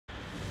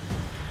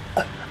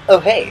Oh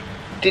hey,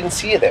 didn't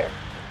see you there.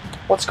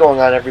 What's going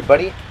on,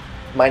 everybody?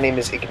 My name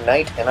is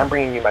Ignite, and I'm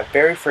bringing you my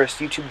very first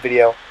YouTube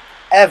video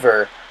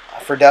ever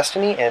for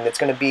Destiny, and it's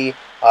going to be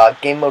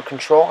game mode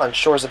control on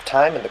Shores of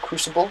Time in the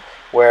Crucible,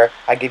 where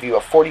I give you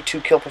a 42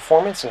 kill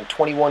performance and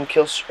 21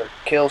 kill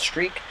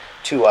streak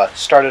to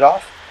start it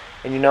off.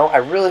 And you know, I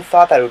really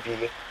thought that it would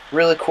be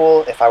really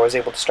cool if I was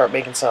able to start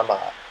making some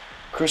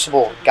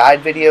Crucible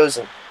guide videos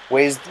and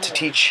ways to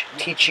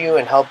teach you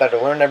and help better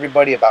learn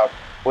everybody about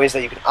ways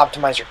that you can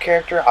optimize your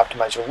character,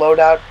 optimize your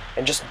loadout,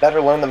 and just better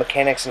learn the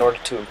mechanics in order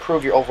to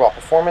improve your overall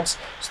performance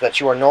so that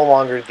you are no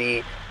longer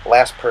the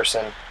last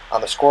person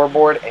on the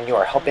scoreboard and you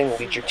are helping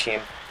lead your team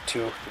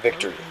to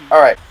victory.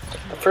 Alright,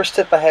 the first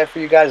tip I have for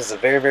you guys is a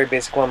very, very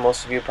basic one.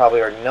 Most of you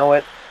probably already know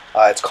it.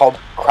 It's called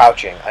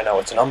crouching. I know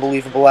it's an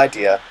unbelievable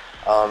idea,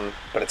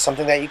 but it's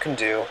something that you can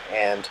do,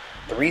 and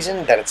the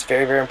reason that it's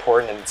very, very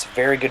important and it's a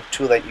very good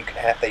tool that you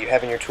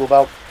have in your tool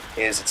belt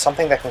is it's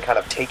something that can kind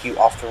of take you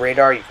off the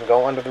radar. You can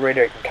go under the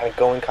radar, you can kind of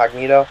go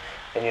incognito,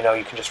 and you know,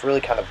 you can just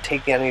really kind of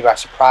take the enemy by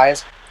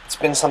surprise. It's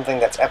been something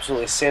that's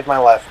absolutely saved my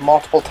life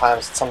multiple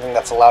times. It's something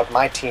that's allowed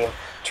my team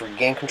to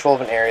regain control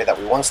of an area that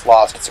we once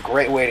lost. It's a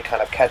great way to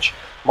kind of catch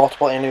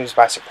multiple enemies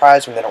by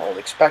surprise when they don't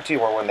really expect you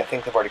or when they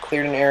think they've already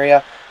cleared an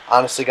area.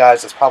 Honestly,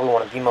 guys, it's probably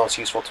one of the most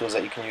useful tools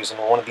that you can use and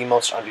one of the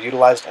most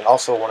underutilized and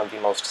also one of the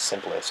most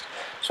simplest.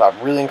 So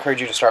I really encourage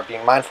you to start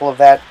being mindful of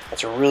that.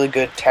 It's a really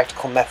good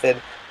tactical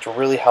method to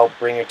really help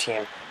bring your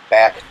team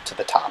back to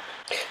the top.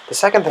 The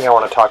second thing I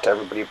want to talk to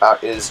everybody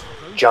about is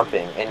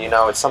jumping, and you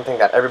know, it's something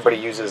that everybody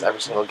uses every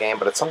single game,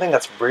 but it's something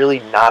that's really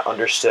not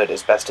understood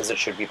as best as it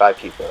should be by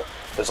people.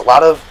 There's a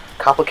lot of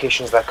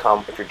complications that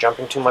come if you're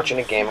jumping too much in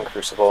a game in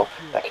Crucible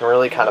that can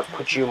really kind of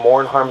put you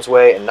more in harm's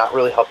way and not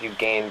really help you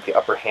gain the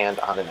upper hand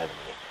on an enemy.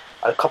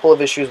 A couple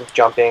of issues with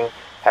jumping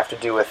have to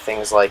do with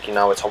things like, you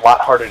know, it's a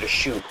lot harder to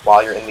shoot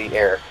while you're in the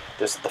air.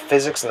 The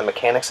physics and the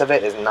mechanics of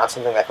it is not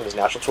something that comes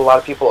natural to a lot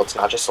of people. It's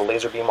not just a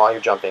laser beam while you're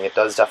jumping. It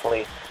does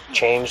definitely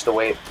change the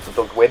way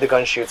the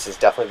gun shoots is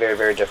definitely very,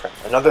 very different.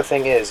 Another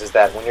thing is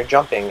that when you're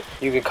jumping,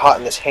 you get caught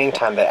in this hang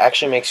time that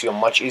actually makes you a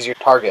much easier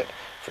target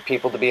for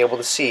people to be able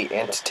to see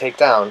and to take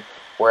down,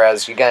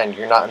 whereas, again,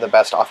 you're not in the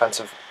best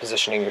offensive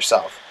positioning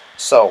yourself.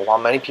 So, while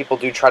many people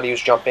do try to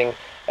use jumping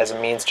as a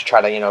means to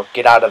try to, you know,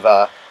 get out of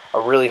a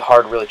really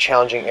hard, really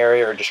challenging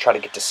area or just try to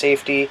get to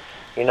safety,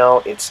 you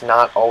know, it's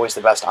not always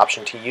the best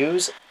option to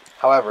use.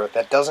 However,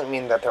 that doesn't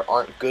mean that there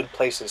aren't good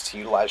places to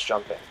utilize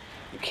jumping.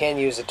 You can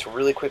use it to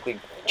really quickly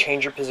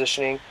change your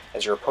positioning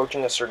as you're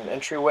approaching a certain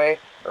entryway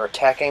or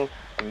attacking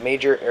a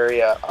major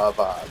area of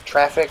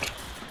traffic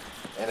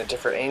in a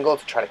different angle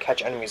to try to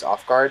catch enemies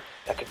off guard.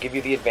 That could give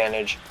you the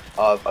advantage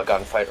of a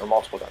gunfight or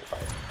multiple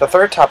gunfights. The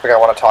third topic I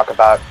want to talk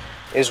about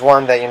is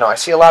one that, you know, I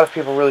see a lot of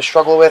people really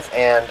struggle with,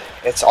 and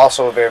it's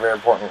also a very, very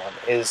important one,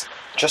 is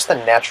just the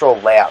natural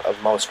layout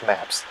of most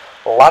maps.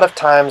 A lot of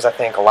times, I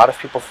think a lot of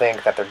people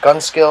think that their gun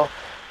skill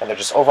and their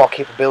just overall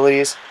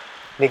capabilities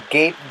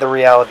negate the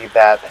reality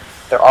that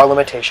there are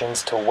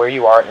limitations to where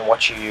you are and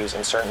what you use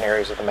in certain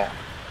areas of the map.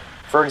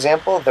 For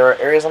example, there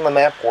are areas on the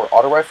map where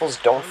auto rifles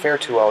don't fare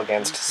too well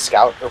against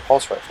scout or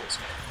pulse rifles.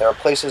 There are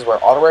places where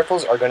auto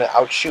rifles are going to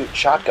outshoot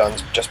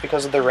shotguns just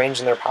because of their range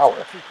and their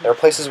power. There are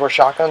places where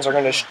shotguns are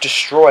going to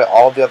destroy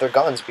all the other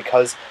guns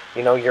because,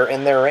 you know, you're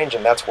in their range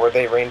and that's where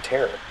they reign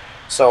terror.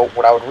 So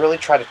what I would really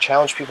try to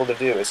challenge people to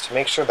do is to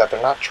make sure that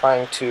they're not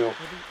trying to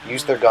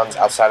use their guns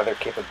outside of their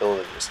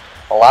capabilities.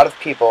 A lot of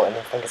people, and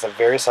I think it's a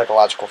very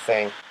psychological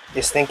thing,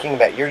 is thinking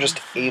that you're just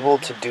able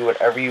to do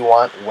whatever you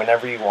want,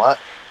 whenever you want,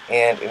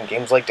 and in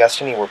games like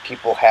Destiny where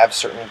people have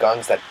certain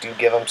guns that do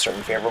give them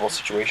certain favorable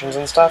situations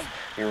and stuff,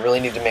 you really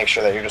need to make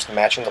sure that you're just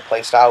matching the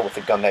playstyle with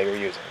the gun that you're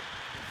using.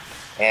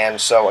 And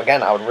so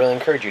again, I would really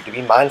encourage you to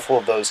be mindful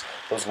of those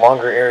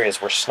longer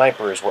areas where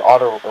snipers, where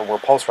auto or where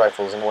pulse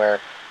rifles, and where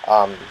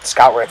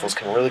scout rifles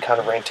can really kind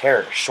of reign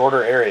terror.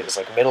 Shorter areas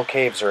like middle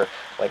caves or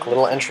like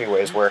little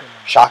entryways where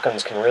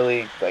shotguns can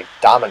really like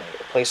dominate.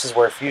 Places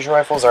where fusion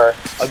rifles are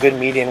a good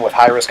median with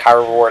high risk, high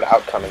reward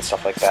outcome and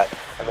stuff like that.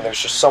 I mean,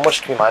 there's just so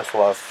much to be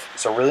mindful of.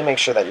 So really make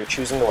sure that you're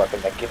choosing the weapon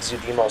that gives you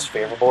the most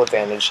favorable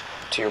advantage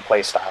to your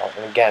playstyle.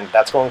 And again,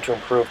 that's going to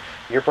improve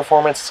your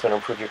performance. It's going to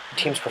improve your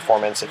team's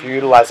performance if you're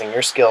utilizing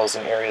your skills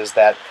in areas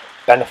that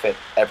benefit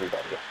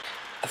everybody.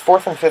 The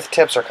fourth and fifth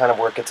tips are kind of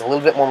where it gets a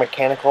little bit more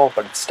mechanical,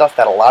 but it's stuff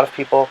that a lot of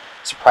people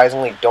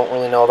surprisingly don't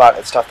really know about.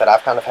 It's stuff that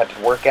I've kind of had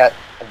to work at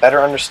and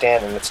better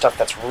understand, and it's stuff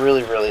that's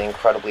really, really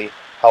incredibly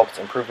helped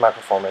improve my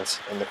performance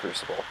in the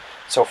Crucible.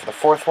 So for the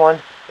fourth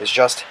one is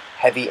just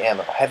heavy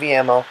ammo. Heavy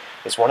ammo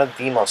is one of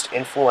the most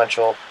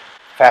influential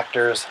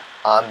factors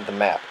on the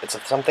map. It's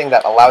something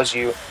that allows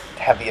you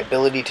to have the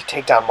ability to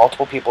take down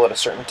multiple people at a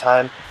certain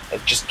time.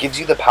 It just gives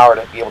you the power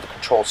to be able to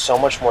control so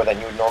much more than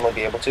you would normally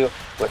be able to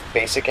with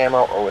basic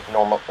ammo or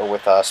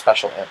with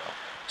special ammo.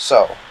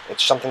 So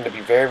it's something to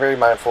be very, very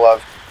mindful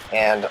of,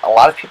 and a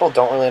lot of people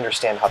don't really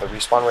understand how the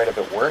respawn rate of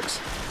it works.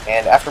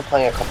 And after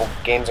playing a couple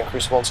games in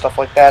Crucible and stuff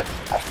like that,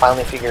 I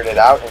finally figured it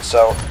out, and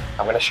so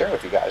I'm going to share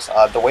with you guys.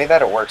 The way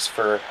that it works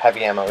for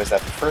heavy ammo is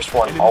that the first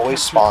one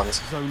always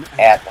spawns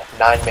at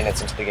 9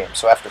 minutes into the game.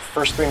 So after the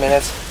first 3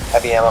 minutes,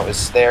 heavy ammo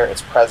is there,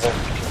 it's present,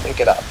 you can pick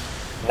it up.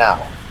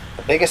 Now,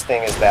 the biggest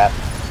thing is that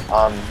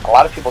a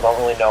lot of people don't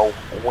really know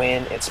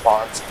when it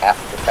spawns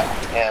after the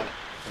fact, and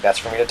that's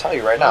for me to tell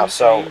you right now.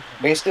 So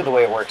basically the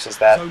way it works is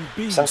that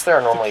since there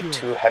are normally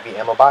 2 heavy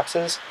ammo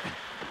boxes,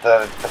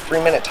 the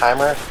 3-minute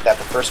timer that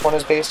the first one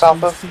is based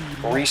off of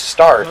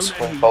restarts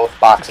when both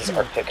boxes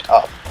are picked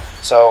up.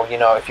 So, you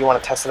know, if you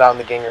want to test it out in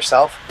the game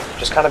yourself,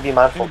 just kind of be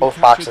mindful of both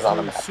boxes on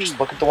the map. Just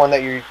look at the one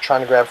that you're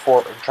trying to grab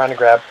or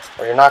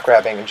you're not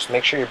grabbing, and just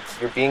make sure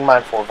you're being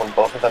mindful of when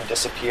both of them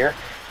disappear,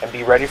 and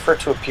be ready for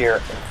it to appear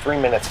in 3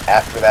 minutes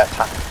after that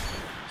time.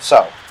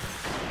 So,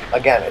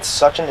 again, it's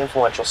such an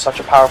influential, such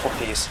a powerful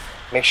piece.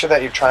 Make sure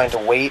that you're trying to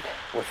wait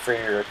for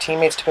your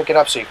teammates to pick it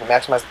up so you can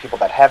maximize the people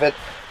that have it.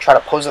 Try to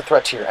pose a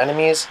threat to your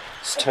enemies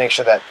to make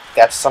sure that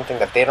that's something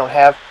that they don't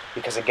have,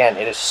 because again,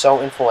 it is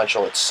so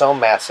influential, it's so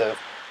massive.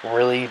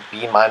 Really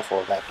be mindful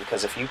of that,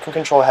 because if you can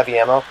control heavy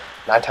ammo,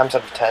 9 times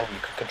out of 10 you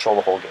can control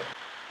the whole game.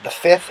 The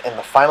fifth and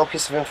the final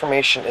piece of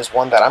information is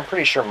one that I'm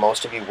pretty sure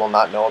most of you will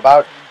not know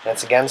about, and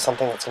it's again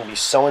something that's going to be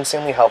so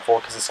insanely helpful,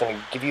 because it's going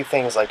to give you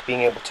things like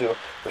being able to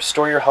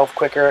restore your health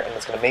quicker, and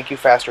it's going to make you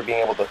faster,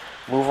 being able to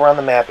move around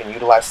the map and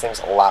utilize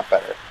things a lot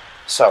better.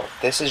 So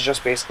this is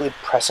just basically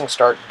pressing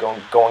start,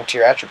 going to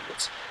your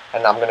attributes,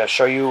 and I'm going to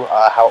show you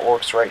how it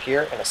works right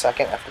here in a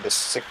second after this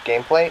sick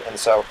gameplay. And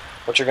so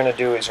what you're going to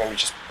do is you're going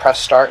to just press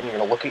start, and you're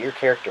going to look at your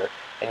character,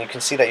 and you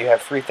can see that you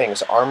have 3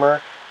 things: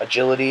 armor,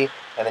 agility,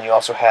 and then you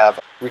also have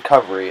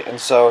recovery. And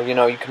so, you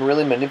know, you can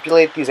really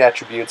manipulate these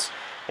attributes,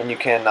 and you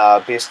can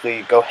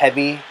basically go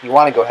heavy. You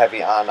want to go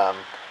heavy on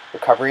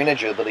recovery and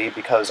agility,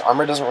 because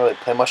armor doesn't really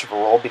play much of a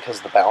role because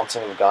of the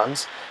balancing of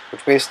guns,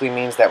 which basically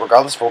means that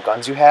regardless of what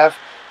guns you have,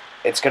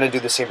 it's going to do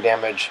the same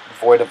damage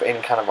void of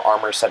any kind of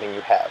armor setting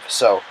you have.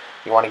 So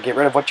you want to get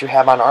rid of what you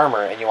have on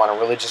armor, and you want to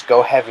really just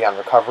go heavy on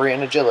recovery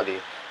and agility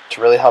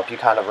to really help you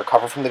kind of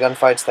recover from the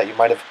gunfights that you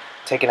might have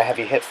taken a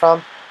heavy hit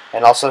from,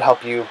 and also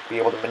help you be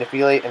able to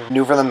manipulate and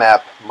maneuver the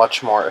map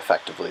much more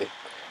effectively.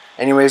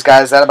 Anyways,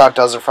 guys, that about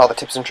does it for all the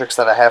tips and tricks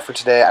that I have for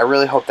today. I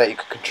really hope that you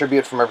could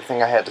contribute from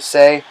everything I had to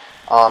say.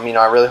 You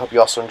know, I really hope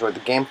you also enjoyed the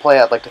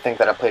gameplay. I'd like to think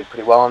that I played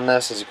pretty well in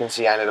this. As you can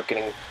see, I ended up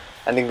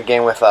ending the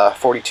game with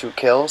 42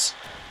 kills.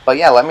 But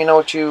yeah, let me know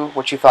what you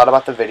thought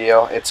about the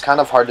video. It's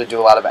kind of hard to do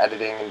a lot of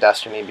editing in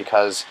Destiny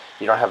because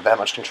you don't have that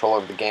much control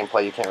over the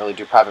gameplay. You can't really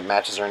do private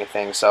matches or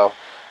anything. So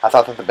I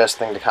thought that the best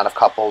thing to kind of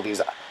couple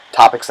these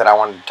topics that I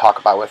wanted to talk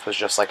about with was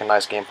just like a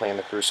nice gameplay in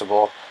the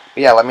Crucible.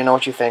 But yeah, let me know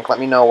what you think. Let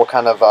me know what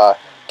kind of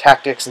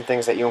tactics and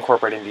things that you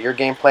incorporate into your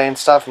gameplay and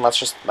stuff, and let's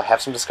just have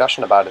some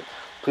discussion about it.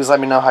 Please let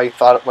me know what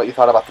you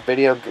thought about the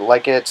video.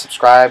 Like it,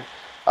 subscribe.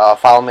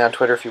 Follow me on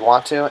Twitter if you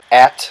want to,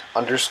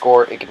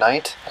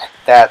 @_Ignite.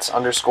 That's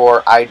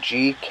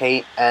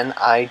 _IGKNIGHT.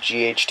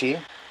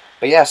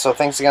 But yeah, so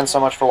thanks again so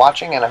much for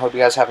watching, and I hope you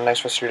guys have a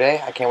nice rest of your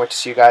day. I can't wait to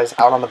see you guys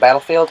out on the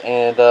battlefield,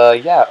 and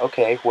yeah,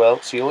 okay, well,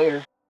 see you later.